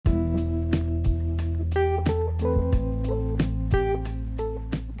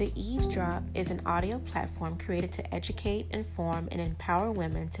is an audio platform created to educate, inform, and empower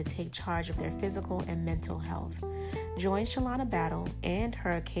women to take charge of their physical and mental health. Join Shalana Battle and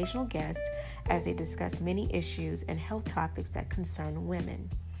her occasional guests as they discuss many issues and health topics that concern women.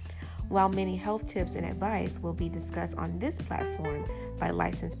 While many health tips and advice will be discussed on this platform by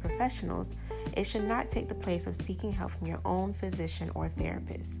licensed professionals, it should not take the place of seeking help from your own physician or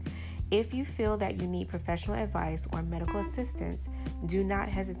therapist. If you feel that you need professional advice or medical assistance, do not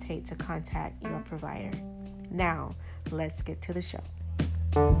hesitate to contact your provider. Now, let's get to the show.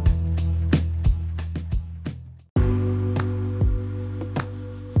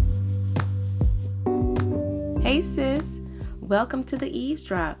 Hey sis, welcome to the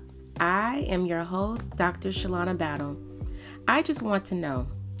Eavesdrop. I am your host, Dr. Shalana Battle. I just want to know,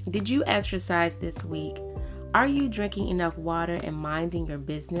 did you exercise this week? Are you drinking enough water and minding your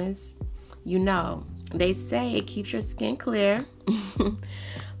business? You know, they say it keeps your skin clear.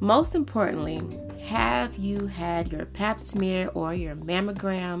 Most importantly, have you had your pap smear or your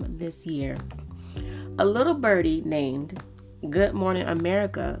mammogram this year? A little birdie named Good Morning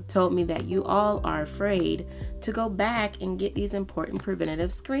America told me that you all are afraid to go back and get these important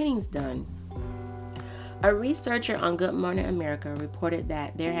preventative screenings done. A researcher on Good Morning America reported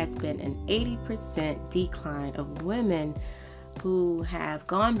that there has been an 80% decline of women who have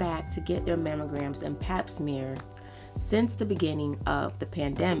gone back to get their mammograms and pap smear since the beginning of the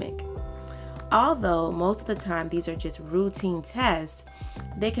pandemic. Although most of the time these are just routine tests,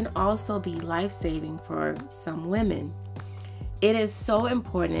 they can also be life-saving for some women. It is so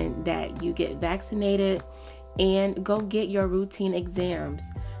important that you get vaccinated and go get your routine exams.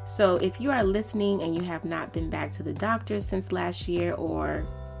 So if you are listening and you have not been back to the doctor since last year or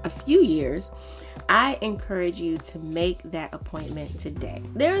a few years, I encourage you to make that appointment today.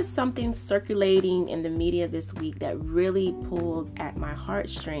 There is something circulating in the media this week that really pulled at my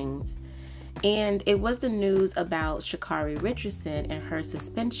heartstrings. And it was the news about Sha'Carri Richardson and her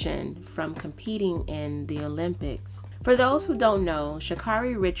suspension from competing in the Olympics. For those who don't know,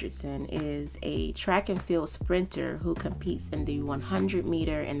 Sha'Carri Richardson is a track and field sprinter who competes in the 100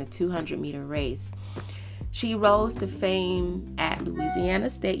 meter and the 200 meter race. She rose to fame at Louisiana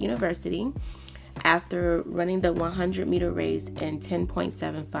State University after running the 100 meter race in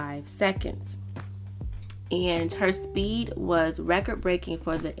 10.75 seconds. And her speed was record-breaking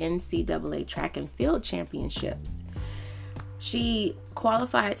for the NCAA Track and Field Championships. She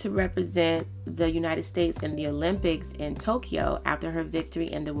qualified to represent the United States in the Olympics in Tokyo after her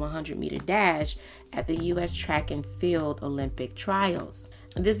victory in the 100-meter dash at the U.S. Track and Field Olympic Trials.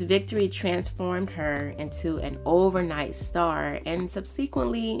 This victory transformed her into an overnight star and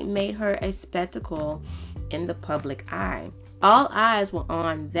subsequently made her a spectacle in the public eye. All eyes were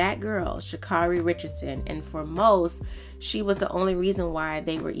on that girl, Sha'Carri Richardson, and for most, she was the only reason why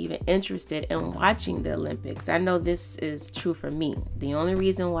they were even interested in watching the Olympics. I know this is true for me. The only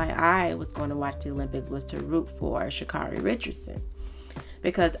reason why I was going to watch the Olympics was to root for Sha'Carri Richardson,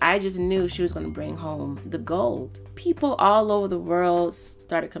 because I just knew she was going to bring home the gold. People all over the world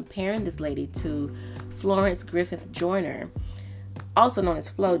started comparing this lady to Florence Griffith Joyner, also known as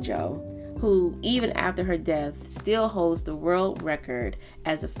FloJo, who even after her death still holds the world record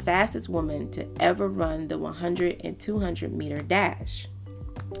as the fastest woman to ever run the 100 and 200 meter dash.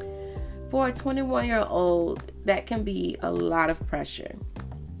 For a 21-year-old, that can be a lot of pressure.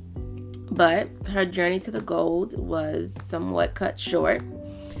 But her journey to the gold was somewhat cut short.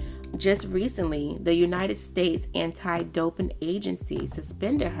 Just recently, the United States Anti-Doping Agency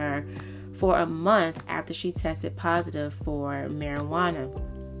suspended her for a month after she tested positive for marijuana.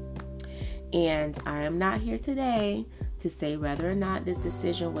 And I am not here today to say whether or not this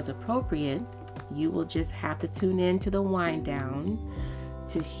decision was appropriate. You will just have to tune in to the wind down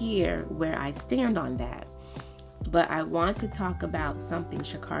to hear where I stand on that. But I want to talk about something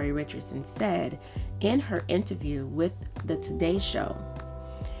Sha'Carri Richardson said in her interview with the Today Show.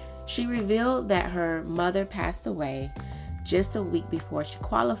 She revealed that her mother passed away just a week before she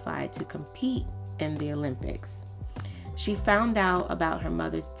qualified to compete in the Olympics. She found out about her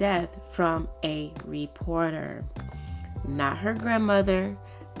mother's death from a reporter. Not her grandmother,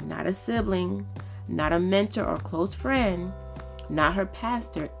 not a sibling, not a mentor or close friend, not her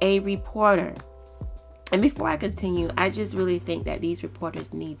pastor, a reporter. And before I continue, I just really think that these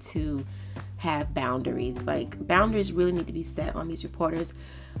reporters need to have boundaries. Like, boundaries really need to be set on these reporters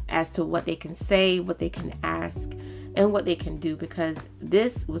as to what they can say, what they can ask, and what they can do, because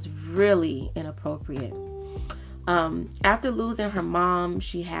this was really inappropriate. After losing her mom,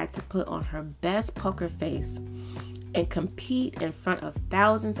 she had to put on her best poker face and compete in front of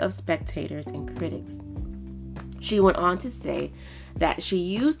thousands of spectators and critics. She went on to say that she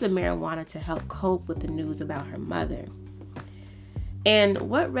used the marijuana to help cope with the news about her mother. And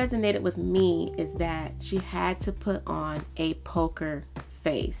what resonated with me is that she had to put on a poker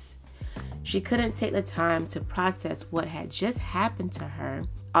face. She couldn't take the time to process what had just happened to her.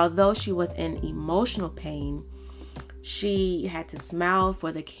 Although she was in emotional pain, she had to smile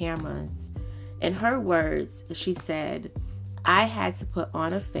for the cameras. In her words, she said, "I had to put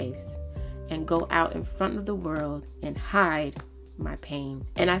on a face and go out in front of the world and hide my pain."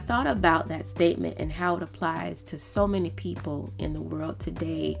 And I thought about that statement and how it applies to so many people in the world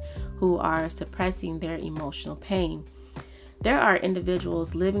today who are suppressing their emotional pain. There are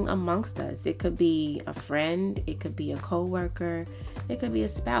individuals living amongst us. It could be a friend, it could be a coworker, it could be a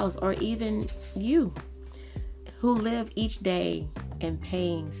spouse, or even you, who live each day in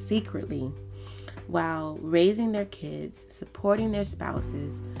pain secretly while raising their kids, supporting their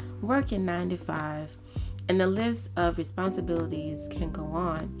spouses, working 9 to 5, and the list of responsibilities can go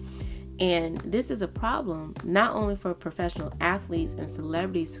on. And this is a problem not only for professional athletes and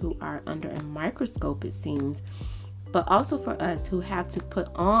celebrities who are under a microscope, it seems, but also for us who have to put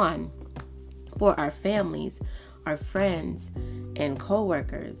on for our families, our friends, and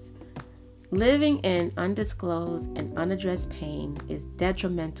coworkers. Living in undisclosed and unaddressed pain is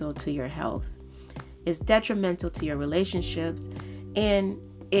detrimental to your health. It's detrimental to your relationships, and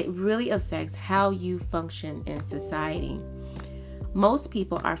it really affects how you function in society. Most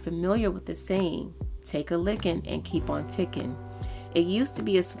people are familiar with the saying, "Take a licking and keep on ticking." It used to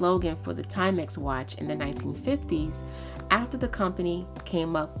be a slogan for the Timex watch in the 1950s after the company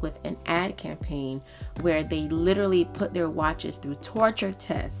came up with an ad campaign where they literally put their watches through torture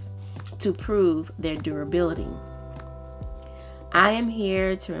tests to prove their durability. I am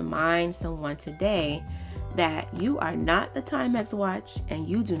here to remind someone today that you are not the Timex watch and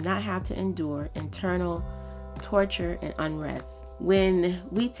you do not have to endure internal torture and unrest. When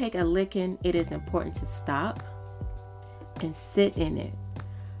we take a licking, it is important to stop and sit in it.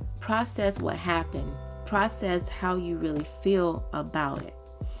 Process what happened. Process how you really feel about it.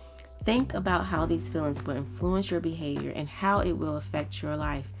 Think about how these feelings will influence your behavior and how it will affect your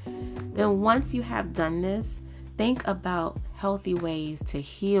life. Then once you have done this, think about healthy ways to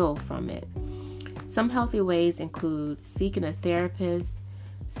heal from it. Some healthy ways include seeking a therapist,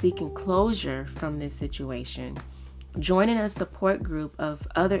 seeking closure from this situation, joining a support group of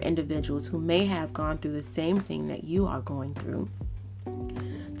other individuals who may have gone through the same thing that you are going through,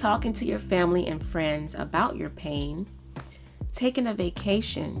 talking to your family and friends about your pain, taking a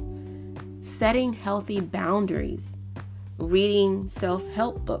vacation, setting healthy boundaries, reading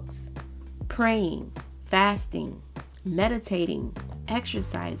self-help books, praying, fasting, meditating,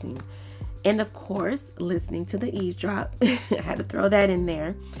 exercising, and of course, listening to the eavesdrop. I had to throw that in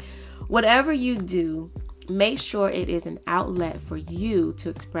there. Whatever you do, make sure it is an outlet for you to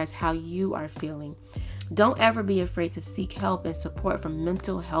express how you are feeling. Don't ever be afraid to seek help and support from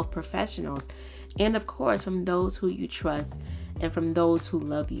mental health professionals, and of course, from those who you trust and from those who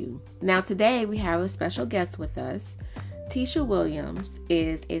love you. Now, today we have a special guest with us. Tisha Williams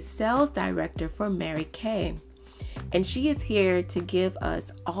is a sales director for Mary Kay, and she is here to give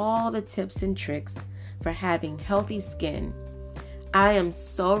us all the tips and tricks for having healthy skin. I am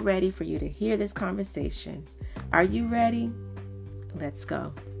so ready for you to hear this conversation. Are you ready? Let's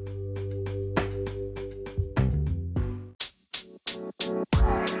go.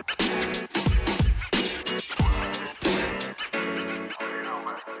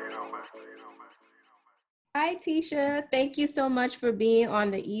 Hi, Tisha. Thank you so much for being on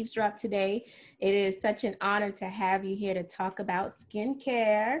the eavesdrop today. It is such an honor to have you here to talk about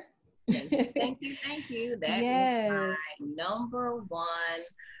skincare. Thank you. That is my number one.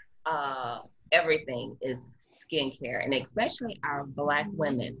 Everything is skincare, and especially our Black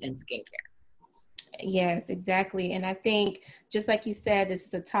women in skincare. Yes, exactly. And I think, just like you said, this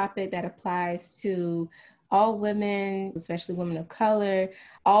is a topic that applies to all women, especially women of color,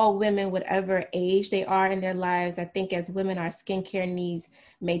 all women, whatever age they are in their lives. I think as women, our skincare needs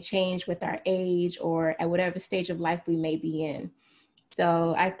may change with our age or at whatever stage of life we may be in.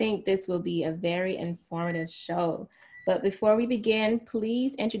 So I think this will be a very informative show. But before we begin,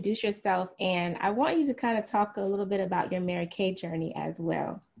 please introduce yourself. And I want you to kind of talk a little bit about your Mary Kay journey as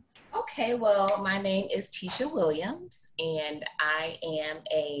well. Okay, well, my name is Tisha Williams, and I am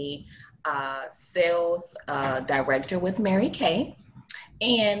a sales director with Mary Kay.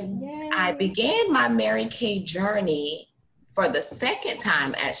 And I began my Mary Kay journey for the second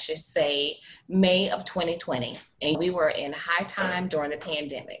time, I should say, May of 2020. And we were in high time during the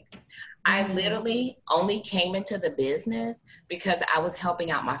pandemic. I literally only came into the business because I was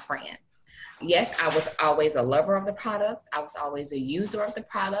helping out my friend. Yes, I was always a lover of the products. I was always a user of the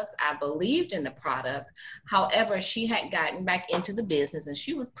product. I believed in the product. However, she had gotten back into the business and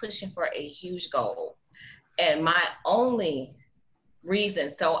she was pushing for a huge goal. And my only reason,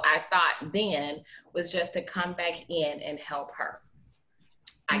 so I thought then, was just to come back in and help her.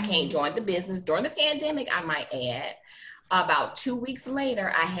 I can't join the business during the pandemic, I might add. About 2 weeks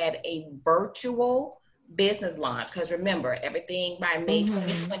later, I had a virtual business launch because remember, everything by May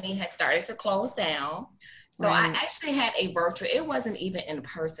 2020 had started to close down. So I actually had a virtual, it wasn't even in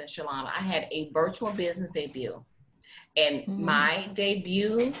person, Shalana. I had a virtual business debut. And my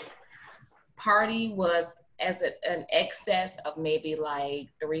debut party was an excess of maybe like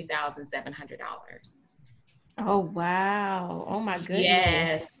 $3,700. Oh, wow. Oh, my goodness.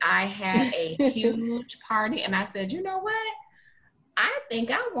 Yes, I had a huge party and I said, you know what? I think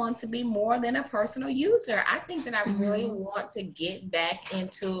I want to be more than a personal user. I think that I really want to get back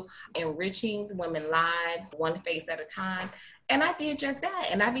into enriching women's lives one face at a time. And I did just that.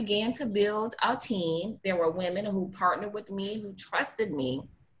 And I began to build a team. There were women who partnered with me, who trusted me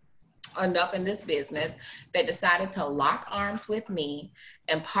enough in this business that decided to lock arms with me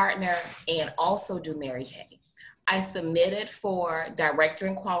and partner and also do Mary Kay. I submitted for director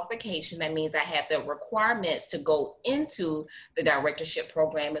in qualification. That means I had the requirements to go into the directorship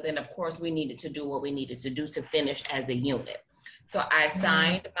program. And then, of course, we needed to do what we needed to do to finish as a unit. So I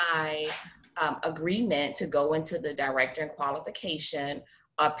signed my agreement to go into the director in qualification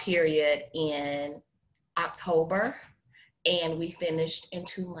period in October. And we finished in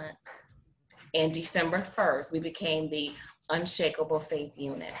 2 months. And December 1st, we became the Unshakable Faith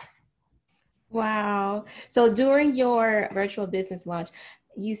unit. Wow. So during your virtual business launch,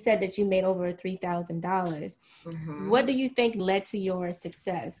 you said that you made over $3,000. What do you think led to your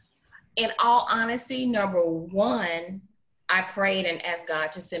success? In all honesty, number one, I prayed and asked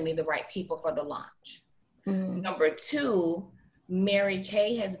God to send me the right people for the launch. Number two, Mary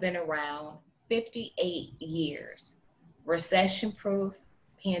Kay has been around 58 years, recession-proof,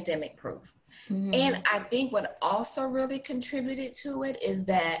 pandemic-proof. And I think what also really contributed to it is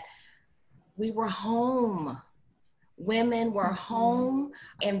that we were home. Women were home,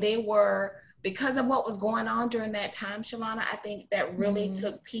 and they were, because of what was going on during that time, Shalana, I think that really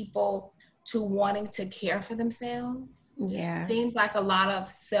took people to wanting to care for themselves. Yeah. Seems like a lot of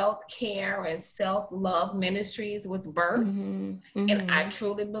self-care and self-love ministries was birthed. And I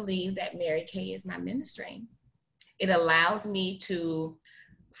truly believe that Mary Kay is my ministry. It allows me to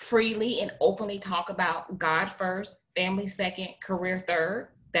freely and openly talk about God first, family second, career third.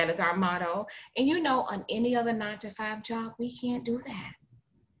 That is our motto. And you know, on any other 9-to-5 job, we can't do that.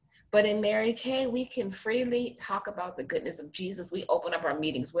 But in Mary Kay, we can freely talk about the goodness of Jesus. We open up our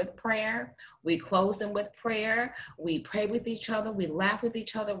meetings with prayer. We close them with prayer. We pray with each other. We laugh with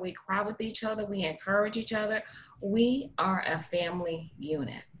each other. We cry with each other. We encourage each other. We are a family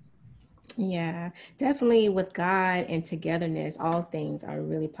unit. Yeah, definitely with God and togetherness, all things are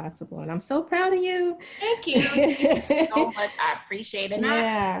really possible. And I'm so proud of you. Thank you. Thank you so much. I appreciate it.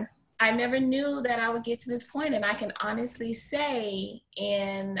 Yeah. I never knew that I would get to this point. And I can honestly say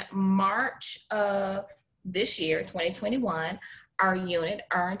in March of this year, 2021, our unit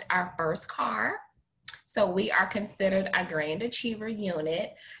earned our first car. So we are considered a Grand Achiever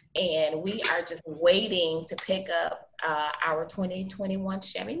unit. And we are just waiting to pick up our 2021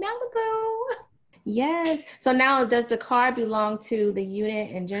 Chevy Malibu. Yes. So now, does the car belong to the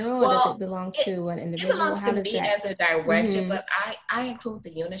unit in general, or does it belong to an individual? It belongs How to does me that? as a director, but I include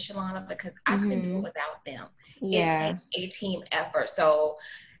the unit, Shalana, because I couldn't do it without them. Yeah. It takes a team effort. So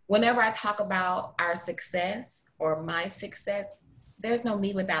whenever I talk about our success or my success, there's no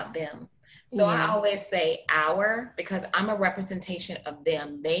me without them. So I always say our, because I'm a representation of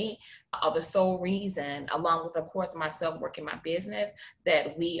them. They are the sole reason, along with, of course, myself working my business,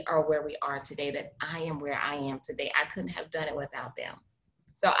 that we are where we are today, that I am where I am today. I couldn't have done it without them.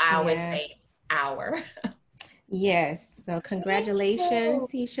 So I always say our. Yes. So congratulations,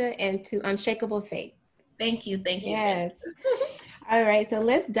 Tisha, and to Unshakable Faith. Thank you. Thank you. Yes. All right, so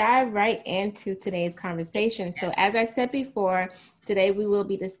let's dive right into today's conversation. So as I said before, today we will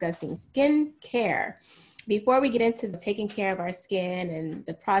be discussing skin care. Before we get into taking care of our skin and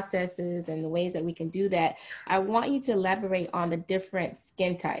the processes and the ways that we can do that, I want you to elaborate on the different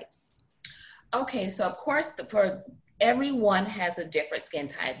skin types. Okay, so of course, for everyone has a different skin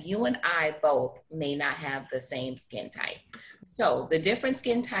type. You and I both may not have the same skin type. So the different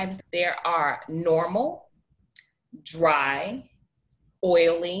skin types, there are normal, dry,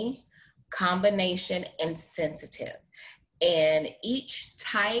 oily, combination, and sensitive. And each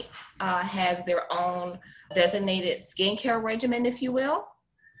type has their own designated skincare regimen, if you will.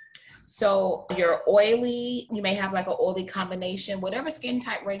 So you're oily, you may have like an oily combination, whatever skin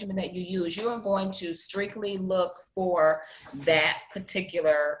type regimen that you use, you are going to strictly look for that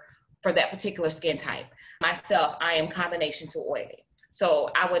particular skin type. Myself, I am combination to oily. So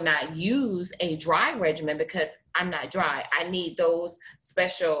I would not use a dry regimen because I'm not dry. I need those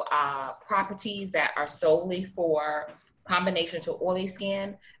special properties that are solely for combination to oily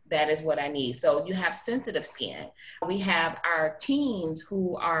skin. That is what I need. So you have sensitive skin. We have our teens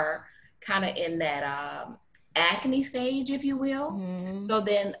who are kind of in that acne stage, if you will. Mm-hmm. So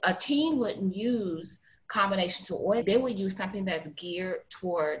then a teen wouldn't use combination to oil. They would use something that's geared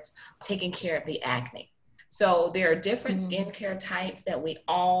towards taking care of the acne. So there are different skincare types that we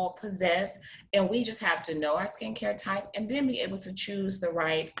all possess, and we just have to know our skincare type and then be able to choose the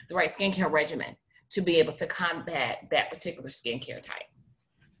right skincare regimen to be able to combat that particular skincare type.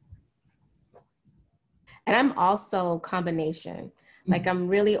 And I'm also combination. Like I'm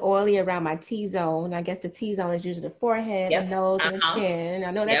really oily around my T-zone. I guess the T-zone is usually the forehead, the nose, and the chin.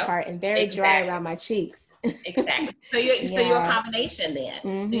 I know that part. And very dry around my cheeks. Exactly. So you're a combination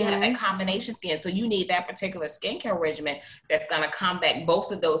then. So you have that combination skin. So you need that particular skincare regimen that's going to combat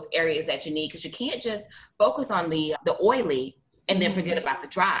both of those areas that you need, because you can't just focus on the oily and then forget about the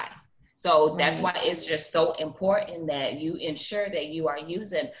dry. So that's why it's just so important that you ensure that you are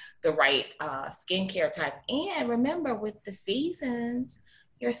using the right skincare type. And remember, with the seasons,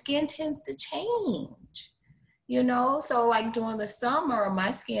 your skin tends to change, So like during the summer, my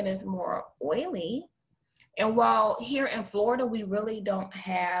skin is more oily. And while here in Florida, we really don't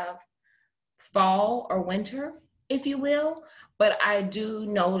have fall or winter, if you will, but I do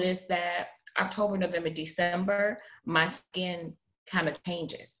notice that October, November, December, my skin kind of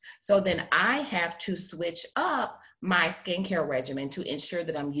changes. So then I have to switch up my skincare regimen to ensure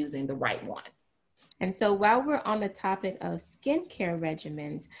that I'm using the right one. And so while we're on the topic of skincare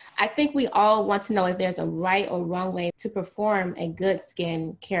regimens, I think we all want to know if there's a right or wrong way to perform a good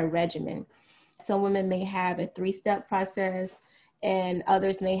skincare regimen. Some women may have a 3-step process and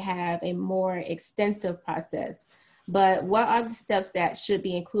others may have a more extensive process. But what are the steps that should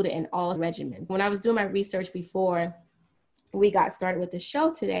be included in all regimens? When I was doing my research before we got started with the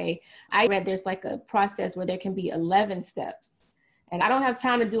show today, I read there's like a process where there can be 11 steps. And I don't have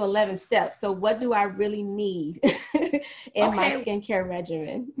time to do 11 steps. So what do I really need in my skincare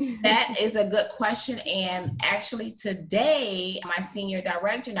regimen? That is a good question. And actually today, my senior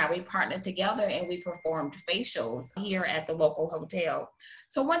director and I, we partnered together and we performed facials here at the local hotel.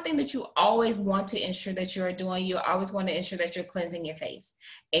 So one thing that you always want to ensure that you're doing, you always want to ensure that you're cleansing your face.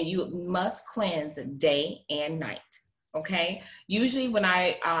 And you must cleanse day and night. Okay. Usually when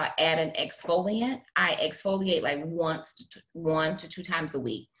I add an exfoliant, I exfoliate like 1 to 2 times a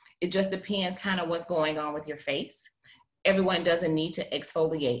week. It just depends kind of what's going on with your face. Everyone doesn't need to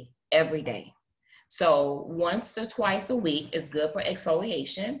exfoliate every day. So once or twice a week is good for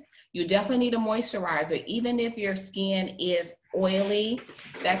exfoliation. You definitely need a moisturizer. Even if your skin is oily,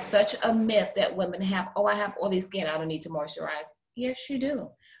 that's such a myth that women have. Oh, I have oily skin, I don't need to moisturize. Yes, you do.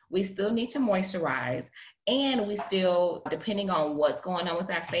 We still need to moisturize. And we still, depending on what's going on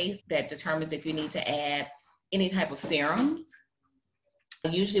with our face, that determines if you need to add any type of serums.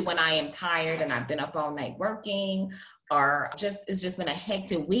 Usually when I am tired and I've been up all night working, or it's just been a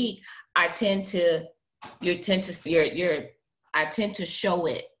hectic week, I tend to show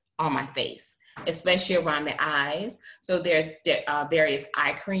it on my face, especially around the eyes. So there's various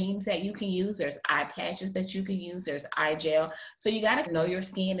eye creams that you can use. There's eye patches that you can use. There's eye gel. So you got to know your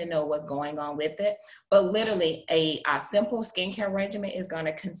skin and know what's going on with it. But literally a simple skincare regimen is going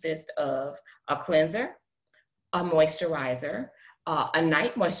to consist of a cleanser, a moisturizer, a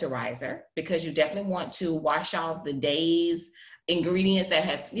night moisturizer, because you definitely want to wash off the day's ingredients that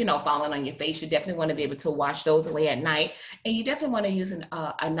has, fallen on your face. You definitely want to be able to wash those away at night. And you definitely want to use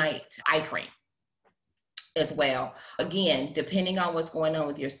a night eye cream as well. Again, depending on what's going on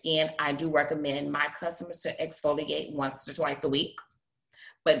with your skin, I do recommend my customers to exfoliate 1 to 2 times a week,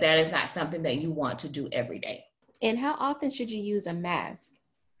 but that is not something that you want to do every day. And how often should you use a mask?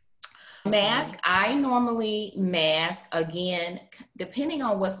 Mask, I normally mask, again, depending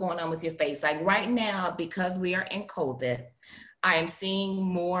on what's going on with your face. Like right now, because we are in COVID, I am seeing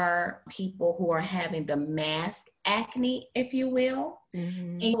more people who are having the mask acne, if you will.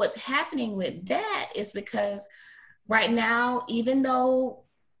 Mm-hmm. And what's happening with that is because right now, even though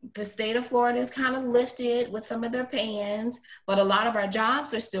the state of Florida is kind of lifted with some of their bans, but a lot of our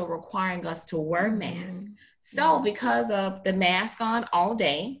jobs are still requiring us to wear masks. Mm-hmm. So because of the mask on all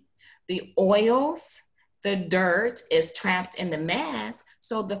day, the oils, the dirt is trapped in the mask.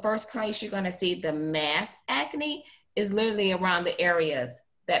 So the first place you're going to see the mask acne is literally around the areas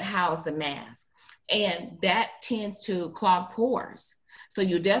that house the mask. And that tends to clog pores. So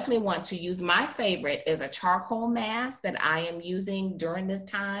you definitely want to use, my favorite is a charcoal mask that I am using during this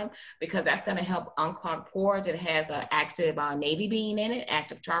time, because that's going to help unclog pores. It has an active navy bean in it,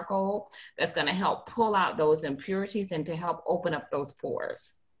 active charcoal, that's going to help pull out those impurities and to help open up those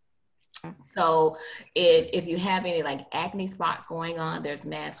pores. So if you have any like acne spots going on, there's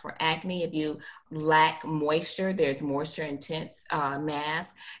masks for acne. If you lack moisture, there's moisture intense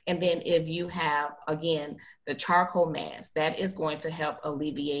mask. And then if you have, again, the charcoal mask, that is going to help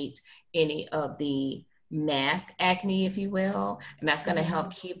alleviate any of the mask acne, if you will. And that's going to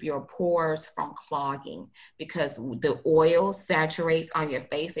help keep your pores from clogging, because the oil saturates on your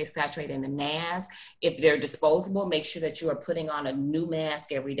face, they saturate in the mask. If they're disposable, make sure that you are putting on a new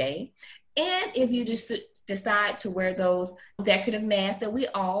mask every day. And if you just decide to wear those decorative masks that we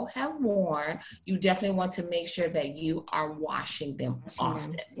all have worn, you definitely want to make sure that you are washing them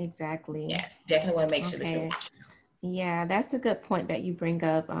often. Exactly. Yes, definitely want to make sure that you're washing them. Yeah, that's a good point that you bring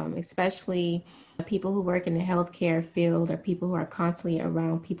up, especially people who work in the healthcare field or people who are constantly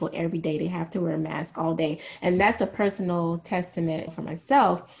around people every day. They have to wear a mask all day. And that's a personal testament for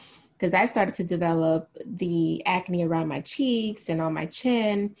myself, because I started to develop the acne around my cheeks and on my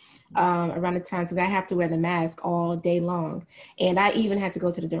chin around the time, because I have to wear the mask all day long. And I even had to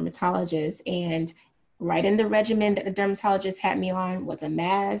go to the dermatologist, and right in the regimen that the dermatologist had me on was a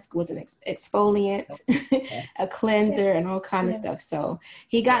mask, was an exfoliant, a cleanser, and all kind of stuff. So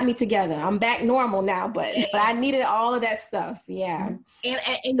he got me together. I'm back normal now, but I needed all of that stuff. Yeah.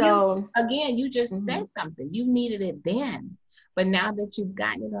 And so you, again, you just said something. You needed it then, but now that you've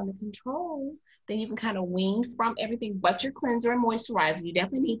gotten it under control, then you can kind of wean from everything but your cleanser and moisturizer. You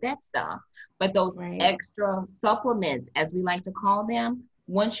definitely need that stuff, but those extra supplements, as we like to call them,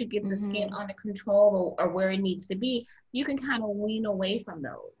 once you get the skin under control or where it needs to be, you can kind of wean away from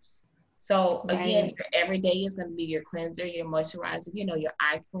those. So again, your everyday is going to be your cleanser, your moisturizer, you know, your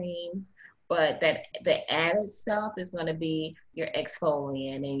eye creams, but that the added stuff is going to be your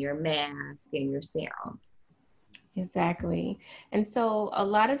exfoliant and your mask and your serums. Exactly. And so a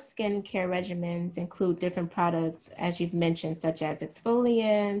lot of skincare regimens include different products, as you've mentioned, such as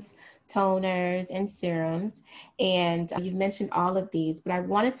exfoliants, toners, and serums. And you've mentioned all of these, but I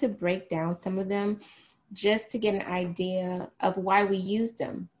wanted to break down some of them just to get an idea of why we use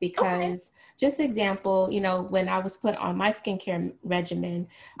them. Because just example, you know, when I was put on my skincare regimen,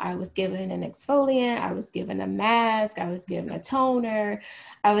 I was given an exfoliant, I was given a mask, I was given a toner,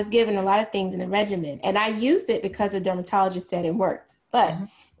 I was given a lot of things in the regimen. And I used it because a dermatologist said it worked. But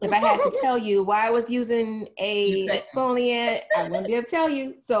if I had to tell you why I was using a exfoliant, I wouldn't be able to tell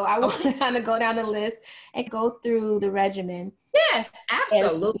you. So I want to kind of go down the list and go through the regimen. Yes,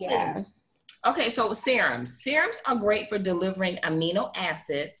 absolutely. Okay, so serums. Serums are great for delivering amino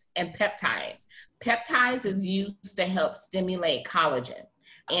acids and peptides. Peptides is used to help stimulate collagen,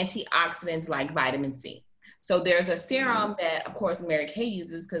 antioxidants like vitamin C. So there's a serum that, of course, Mary Kay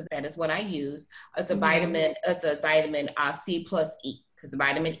uses, because that is what I use. It's a vitamin C plus E, because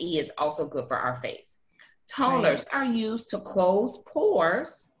vitamin E is also good for our face. Toners are used to close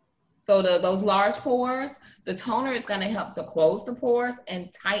pores. So those large pores, the toner is going to help to close the pores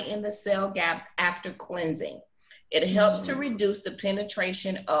and tighten the cell gaps after cleansing. It helps to reduce the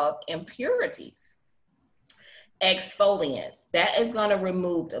penetration of impurities. Exfoliants, that is going to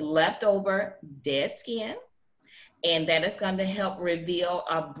remove the leftover dead skin, and that is going to help reveal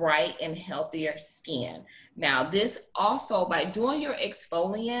a bright and healthier skin. Now, this also, by doing your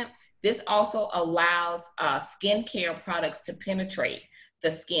exfoliant, this also allows skincare products to penetrate the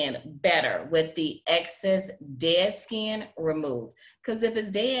skin better with the excess dead skin removed. Because if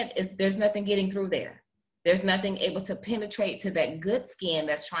it's dead, there's nothing getting through there. There's nothing able to penetrate to that good skin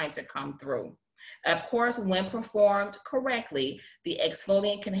that's trying to come through. Of course, when performed correctly, the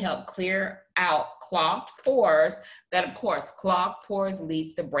exfoliant can help clear out clogged pores. That, of course, clogged pores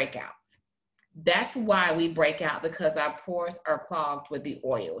leads to breakouts. That's why we break out, because our pores are clogged with the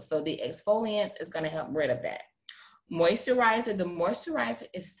oil. So the exfoliants is going to help rid of that. Moisturizer, the moisturizer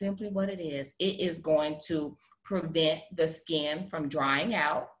is simply what it is. It is going to prevent the skin from drying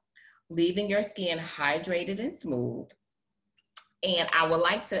out, leaving your skin hydrated and smooth. And I would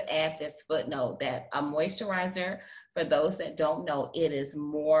like to add this footnote that a moisturizer, for those that don't know, it is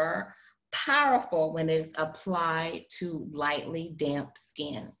more powerful when it is applied to lightly damp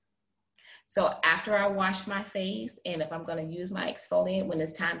skin. So after I wash my face, and if I'm going to use my exfoliant when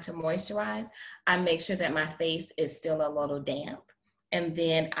it's time to moisturize, I make sure that my face is still a little damp. And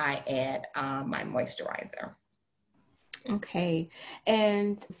then I add my moisturizer. Okay.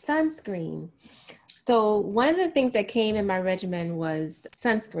 And sunscreen. So one of the things that came in my regimen was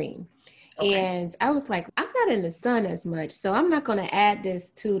sunscreen. Okay. And I was like, I'm not in the sun as much, so I'm not going to add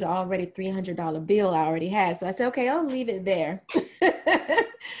this to the already $300 bill I already had. So I said, okay, I'll leave it there.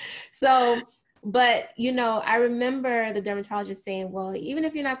 So, but I remember the dermatologist saying, well, even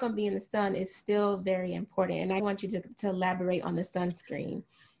if you're not going to be in the sun, it's still very important. And I want you to elaborate on the sunscreen.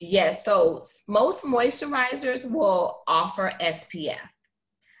 Yes. So most moisturizers will offer SPF.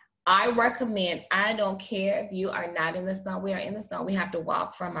 I recommend, I don't care if you are not in the sun, we are in the sun. We have to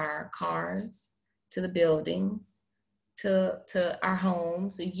walk from our cars to the buildings to our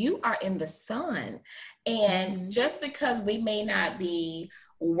homes. You are in the sun. And just because we may not be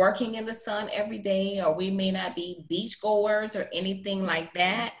working in the sun every day, or we may not be beach goers or anything like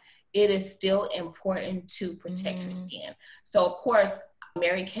that, it is still important to protect your skin. So of course,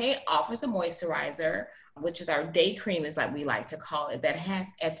 Mary Kay offers a moisturizer, which is our day cream, is like we like to call it, that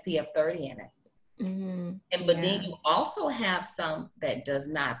has SPF 30 in it. But then you also have some that does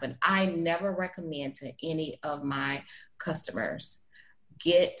not. But I never recommend to any of my customers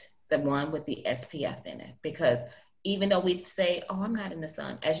get the one with the SPF in it, because even though we say, oh, I'm not in the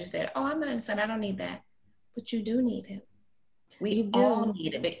sun, as you said, oh, I'm not in the sun, I don't need that, but you do need it. We all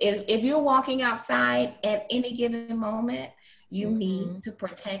need it. But if you're walking outside at any given moment, you need to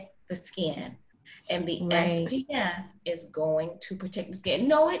protect the skin. And the SPF is going to protect the skin.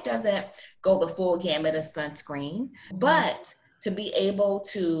 No, it doesn't go the full gamut of sunscreen, but to be able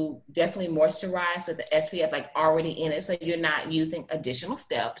to definitely moisturize with the SPF like already in it, so you're not using additional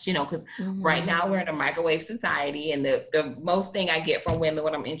steps, because right now we're in a microwave society, and the most thing I get from women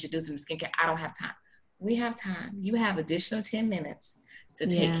when I'm introducing skincare, I don't have time. We have time. You have additional 10 minutes to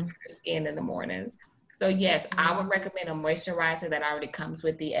take care of your skin in the mornings. So yes, I would recommend a moisturizer that already comes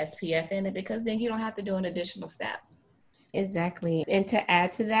with the SPF in it, because then you don't have to do an additional step. Exactly. And to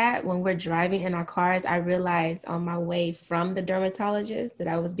add to that, when we're driving in our cars, I realized on my way from the dermatologist that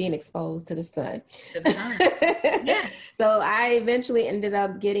I was being exposed to the sun. Yes. So I eventually ended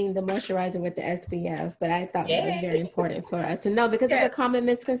up getting the moisturizer with the SPF, but I thought that was very important for us to know, because it's a common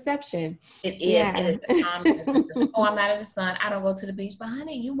misconception. It is. It is a common misconception. Oh, I'm not in the sun, I don't go to the beach. But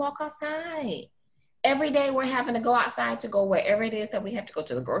honey, you walk outside. Every day we're having to go outside to go wherever it is that we have to go,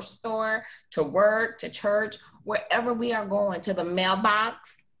 to the grocery store, to work, to church, wherever we are going, to the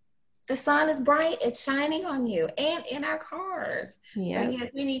mailbox. The sun is bright, it's shining on you and in our cars. Yep. So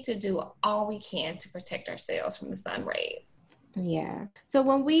yes, we need to do all we can to protect ourselves from the sun rays. Yeah. So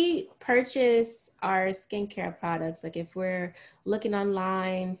when we purchase our skincare products, like if we're looking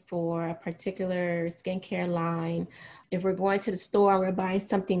online for a particular skincare line, if we're going to the store and we're buying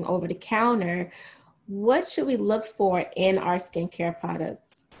something over the counter, what should we look for in our skincare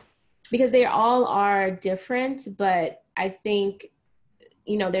products? Because they all are different, but I think,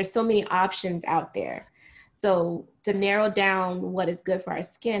 there's so many options out there. So to narrow down what is good for our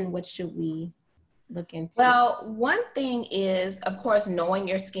skin, what should we look into? Well, one thing is, of course, knowing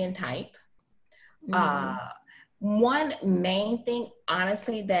your skin type. One main thing,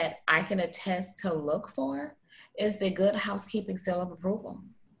 honestly, that I can attest to look for is the Good Housekeeping seal of approval.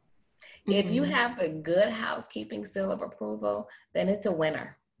 If you have the Good Housekeeping seal of approval, then it's a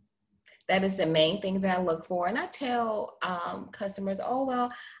winner. That is the main thing that I look for. And I tell customers, oh,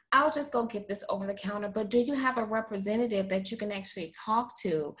 well, I'll just go get this over the counter. But do you have a representative that you can actually talk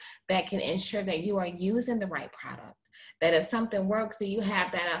to that can ensure that you are using the right product? That if something works, do you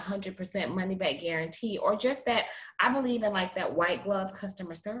have that 100% money back guarantee? Or just that, I believe in like that white glove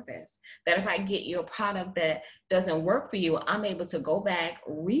customer service, that if I get you a product that doesn't work for you, I'm able to go back,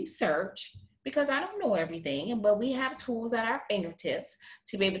 research, because I don't know everything, but we have tools at our fingertips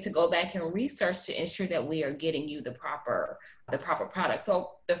to be able to go back and research to ensure that we are getting you the proper product.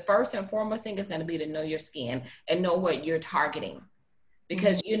 So the first and foremost thing is going to be to know your skin and know what you're targeting.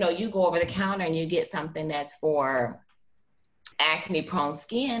 Because, you go over the counter and you get something that's for acne prone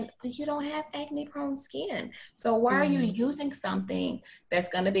skin, but you don't have acne prone skin. So why are you using something that's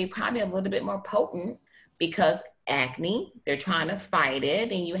going to be probably a little bit more potent? Because acne, they're trying to fight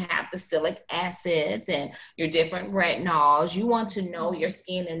it, and you have the salicylic acids and your different retinols. You want to know your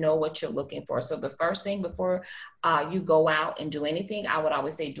skin and know what you're looking for. So the first thing before you go out and do anything, I would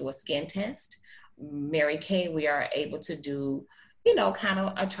always say do a skin test. Mary Kay, we are able to do, kind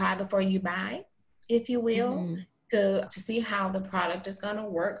of a try before you buy, if you will, to see how the product is going to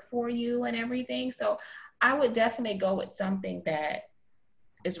work for you and everything. So I would definitely go with something that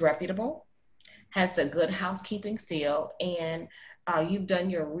is reputable, has the Good Housekeeping seal, and you've done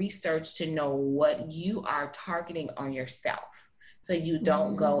your research to know what you are targeting on yourself, so you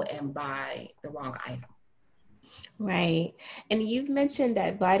don't go and buy the wrong item. Right. And you've mentioned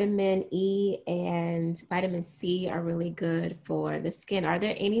that vitamin E and vitamin C are really good for the skin. Are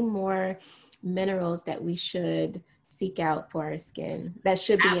there any more minerals that we should seek out for our skin that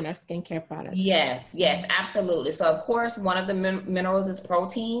should be in our skincare products? Yes, absolutely. So, of course, one of the minerals is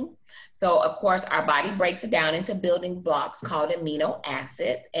protein. So, of course, our body breaks it down into building blocks called amino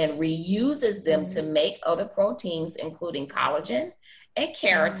acids and reuses them to make other proteins, including collagen and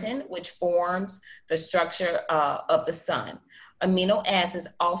keratin, which forms the structure of the sun. Amino acids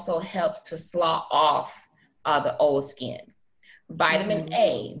also helps to slaw off the old skin. Vitamin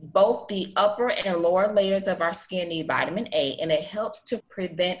A, both the upper and lower layers of our skin need vitamin A, and it helps to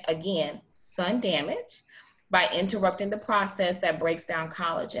prevent, again, sun damage by interrupting the process that breaks down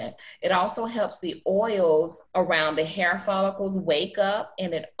collagen. It also helps the oils around the hair follicles wake up,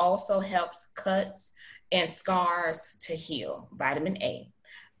 and it also helps cuts and scars to heal. Vitamin A.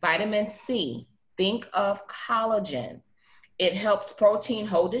 Vitamin C, think of collagen. It helps protein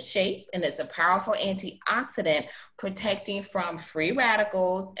hold its shape, and it's a powerful antioxidant protecting from free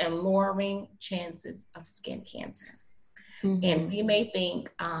radicals and lowering chances of skin cancer. And we may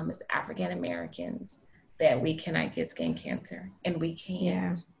think as African Americans that we cannot get skin cancer, and we can.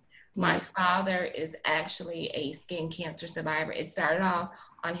 Yeah. My father is actually a skin cancer survivor. It started off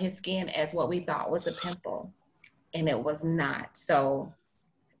on his skin as what we thought was a pimple, and it was not. So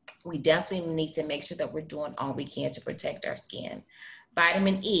we definitely need to make sure that we're doing all we can to protect our skin.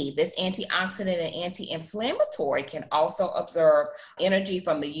 Vitamin E, this antioxidant and anti-inflammatory, can also absorb energy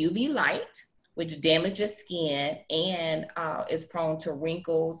from the UV light, which damages skin and is prone to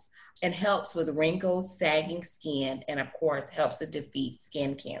wrinkles and helps with wrinkles, sagging skin, and of course helps to defeat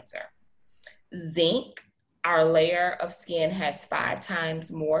skin cancer. Zinc, our layer of skin has 5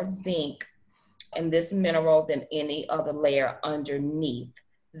 times more zinc in this mineral than any other layer underneath.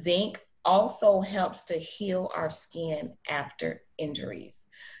 Zinc also helps to heal our skin after injuries.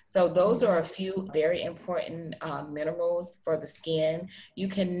 So those are a few very important minerals for the skin. You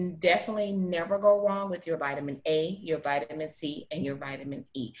can definitely never go wrong with your vitamin A, your vitamin C, and your vitamin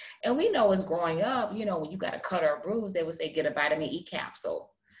E. And we know as growing up, you know, when you got a cut or a bruise, they would say get a vitamin E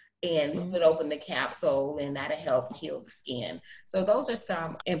capsule and split open the capsule, and that'll help heal the skin. So those are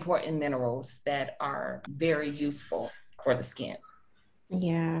some important minerals that are very useful for the skin.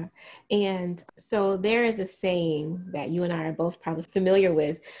 Yeah. And so there is a saying that you and I are both probably familiar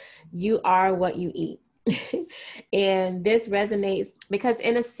with: you are what you eat. And this resonates because,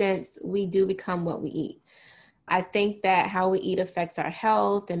 in a sense, we do become what we eat. I think that how we eat affects our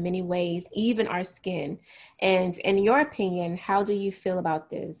health in many ways, even our skin. And in your opinion, how do you feel about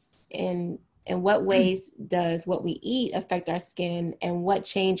this? And in what ways does what we eat affect our skin, and what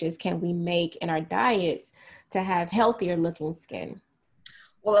changes can we make in our diets to have healthier looking skin?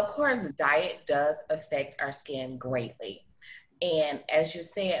 Well, of course, diet does affect our skin greatly. And as you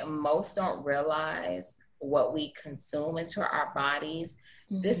said, most don't realize what we consume into our bodies.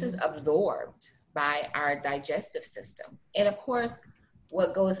 This is absorbed by our digestive system. And of course,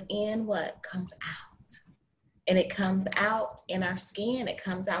 what goes in, what comes out. And it comes out in our skin, it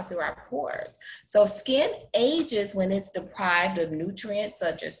comes out through our pores. So skin ages when it's deprived of nutrients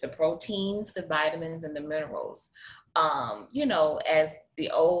such as the proteins, the vitamins, and the minerals. You know, as the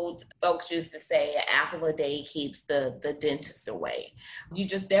old folks used to say, an apple a day keeps the dentist away. You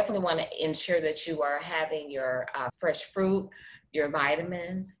just definitely want to ensure that you are having your fresh fruit, your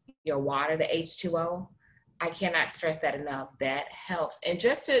vitamins, your water, the H2O. I cannot stress that enough. That helps. And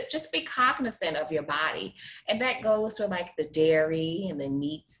just be cognizant of your body. And that goes for like the dairy and the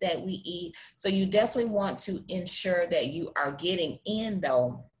meats that we eat. So you definitely want to ensure that you are getting in,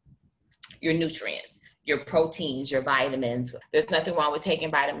 though, your nutrients, your proteins, your vitamins. There's nothing wrong with taking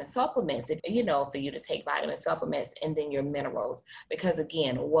vitamin supplements, if you know, for you to take vitamin supplements, and then your minerals. Because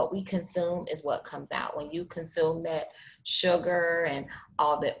again, what we consume is what comes out. When you consume that sugar and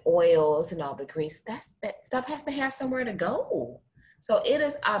all the oils and all the grease, that stuff has to have somewhere to go. So it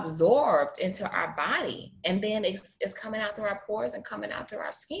is absorbed into our body, and then it's coming out through our pores and coming out through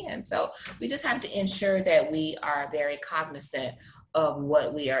our skin. So we just have to ensure that we are very cognizant of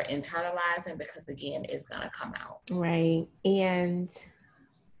what we are internalizing, because again, it's going to come out. Right. And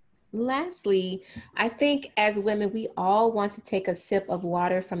lastly, I think as women, we all want to take a sip of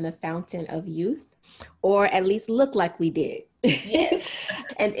water from the fountain of youth, or at least look like we did. Yes.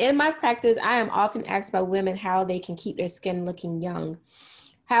 And in my practice, I am often asked by women how they can keep their skin looking young.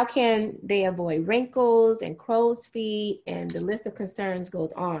 How can they avoid wrinkles and crow's feet? And the list of concerns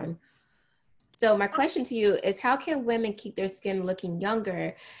goes on. So my question to you is, how can women keep their skin looking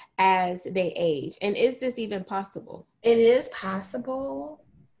younger as they age? And is this even possible? It is possible.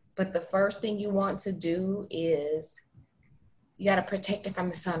 But the first thing you want to do is you got to protect it from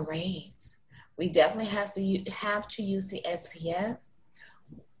the sun rays. We definitely have to use the SPF,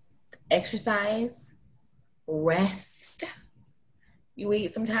 exercise, rest.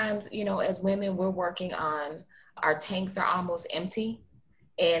 Sometimes, as women, we're working on, our tanks are almost empty.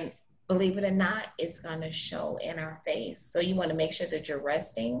 And believe it or not, it's going to show in our face. So you want to make sure that you're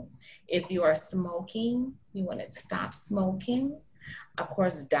resting. If you are smoking, you want to stop smoking. Of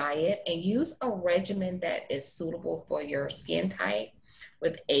course, diet, and use a regimen that is suitable for your skin type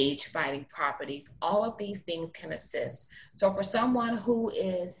with age fighting properties. All of these things can assist. So for someone who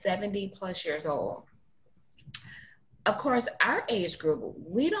is 70 plus years old, of course, our age group,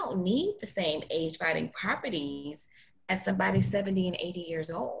 we don't need the same age fighting properties as somebody 70 and 80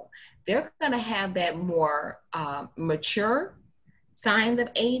 years old. They're going to have that more mature signs of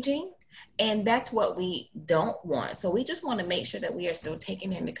aging. And that's what we don't want. So we just want to make sure that we are still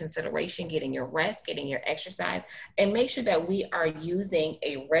taking into consideration getting your rest, getting your exercise, and make sure that we are using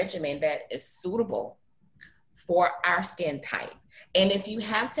a regimen that is suitable for our skin type. And if you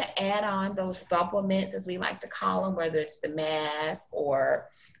have to add on those supplements, as we like to call them, whether it's the mask or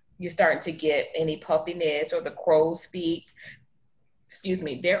you're starting to get any puffiness or the crow's feet,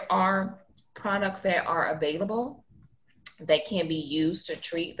 there are products that are available that can be used to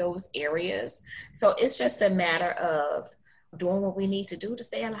treat those areas. So it's just a matter of doing what we need to do to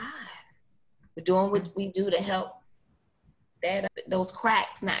stay alive. We're doing what we do to help those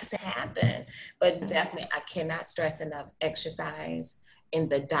cracks not to happen. But definitely, I cannot stress enough exercise in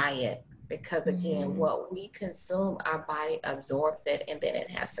the diet, because again, what we consume, our body absorbs it, and then it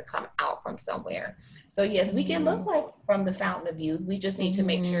has to come out from somewhere. So yes, we can look like from the fountain of youth. We just need to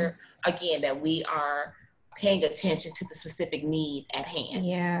make sure, again, that we are paying attention to the specific need at hand.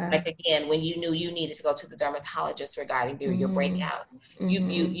 Yeah. Like again, when you knew you needed to go to the dermatologist regarding your breakouts,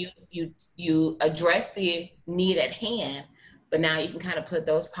 you address the need at hand, but now you can kind of put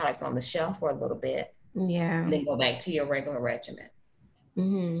those products on the shelf for a little bit. Yeah. And then go back to your regular regimen.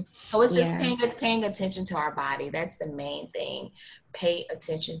 So it's just paying attention to our body. That's the main thing. Pay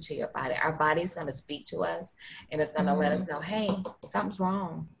attention to your body. Our body's going to speak to us, and it's going to let us know, hey, something's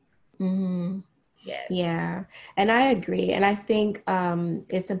wrong. Yes. Yeah, and I agree. And I think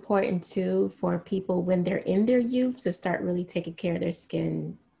it's important too for people when they're in their youth to start really taking care of their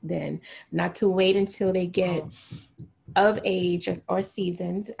skin then, not to wait until they get of age or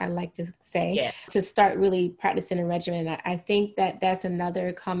seasoned, I like to say, to start really practicing a regimen. I think that's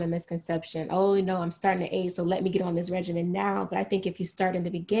another common misconception. Oh, no, I'm starting to age, so let me get on this regimen now. But I think if you start in the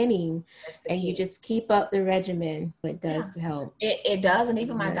beginning and you just keep up the regimen, it does help. It does. And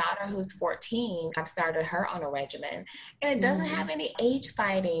even my daughter, who's 14, I've started her on a regimen, and it doesn't have any age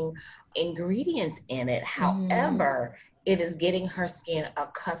fighting ingredients in it. However, it is getting her skin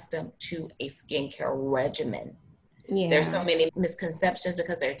accustomed to a skincare regimen. Yeah. There's so many misconceptions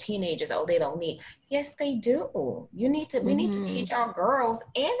because they're teenagers. Oh, they don't need. Yes, they do. We need to teach our girls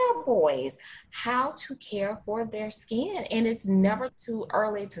and our boys how to care for their skin. And it's never too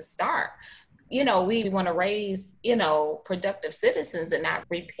early to start. We want to raise, productive citizens and not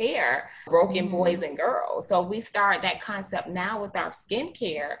repair broken boys and girls. So we start that concept now with our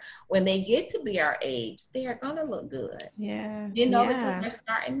skincare. When they get to be our age, they are going to look good. Yeah. Because we're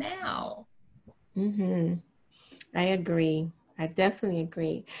starting now. I agree. I definitely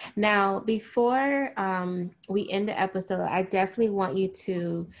agree. Now, before we end the episode, I definitely want you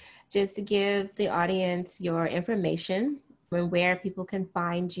to just give the audience your information and where people can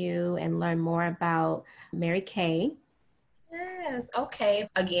find you and learn more about Mary Kay. Yes. Okay.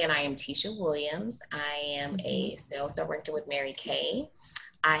 Again, I am Tisha Williams. I am a sales director with Mary Kay.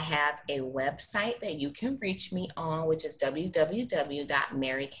 I have a website that you can reach me on, which is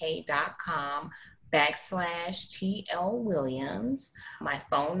www.marykay.com/TL Williams. My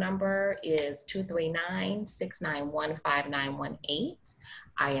phone number is 239-691-5918.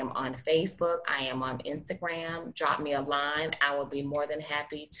 I am on Facebook. I am on Instagram. Drop me a line. I will be more than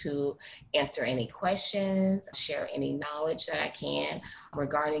happy to answer any questions, share any knowledge that I can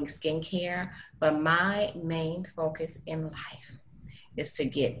regarding skincare. But my main focus in life is to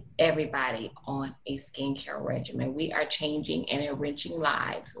get everybody on a skincare regimen. We are changing and enriching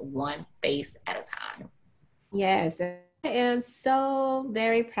lives one face at a time. Yes. I am so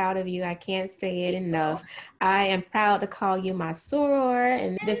very proud of you. I can't say it enough. I am proud to call you my soror,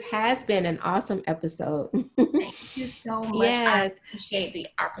 and this has been an awesome episode. Thank you so much. Yes. I appreciate the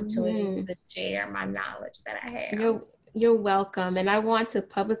opportunity to share my knowledge that I have. You're welcome. And I want to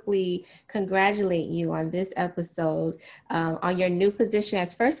publicly congratulate you on this episode, on your new position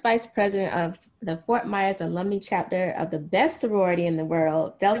as first vice president of the Fort Myers alumni chapter of the best sorority in the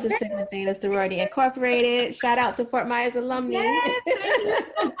world, Delta Sigma Theta Sorority Incorporated. Shout out to Fort Myers alumni. Yes, thank you so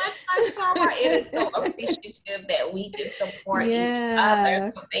much, my star. It is so appreciative that we can support each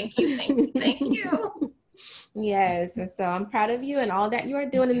other. So thank you, thank you, thank you. Yes, and so I'm proud of you and all that you are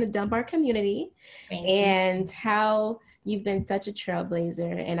doing in the Dunbar community, and how you've been such a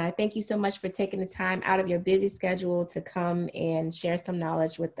trailblazer. And I thank you so much for taking the time out of your busy schedule to come and share some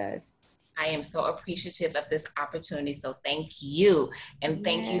knowledge with us. I am so appreciative of this opportunity. So thank you. And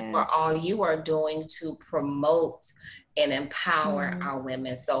thank you for all you are doing to promote and empower our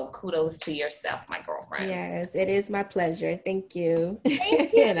women. So kudos to yourself, my girlfriend. Yes, it is my pleasure. Thank you.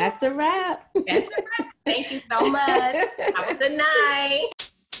 Thank you. That's a wrap. That's a wrap. Thank you so much. Have a good night.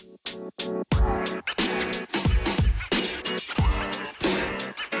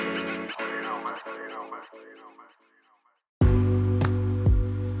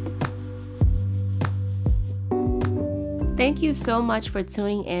 Thank you so much for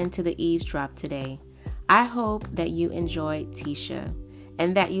tuning in to the Eavesdrop today. I hope that you enjoyed Tisha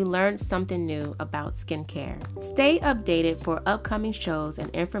and that you learned something new about skincare. Stay updated for upcoming shows and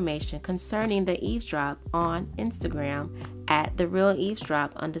information concerning the Eavesdrop on Instagram at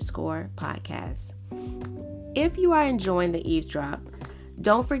 @therealeavesdrop_podcast. If you are enjoying the Eavesdrop,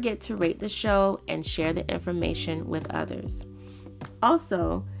 don't forget to rate the show and share the information with others.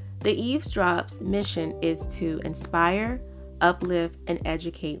 Also, the Eavesdrop's mission is to inspire, uplift, and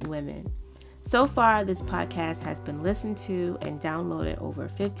educate women. So far, this podcast has been listened to and downloaded over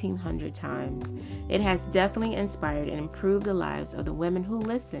 1,500 times. It has definitely inspired and improved the lives of the women who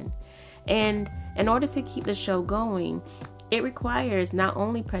listen. And in order to keep the show going, it requires not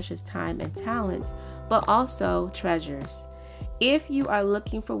only precious time and talents, but also treasures. If you are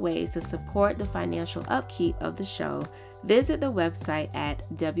looking for ways to support the financial upkeep of the show, visit the website at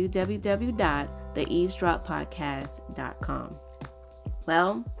www.theeavesdroppodcast.com.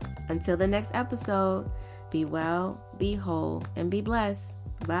 Well, until the next episode, be well, be whole, and be blessed.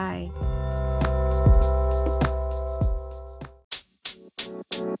 Bye.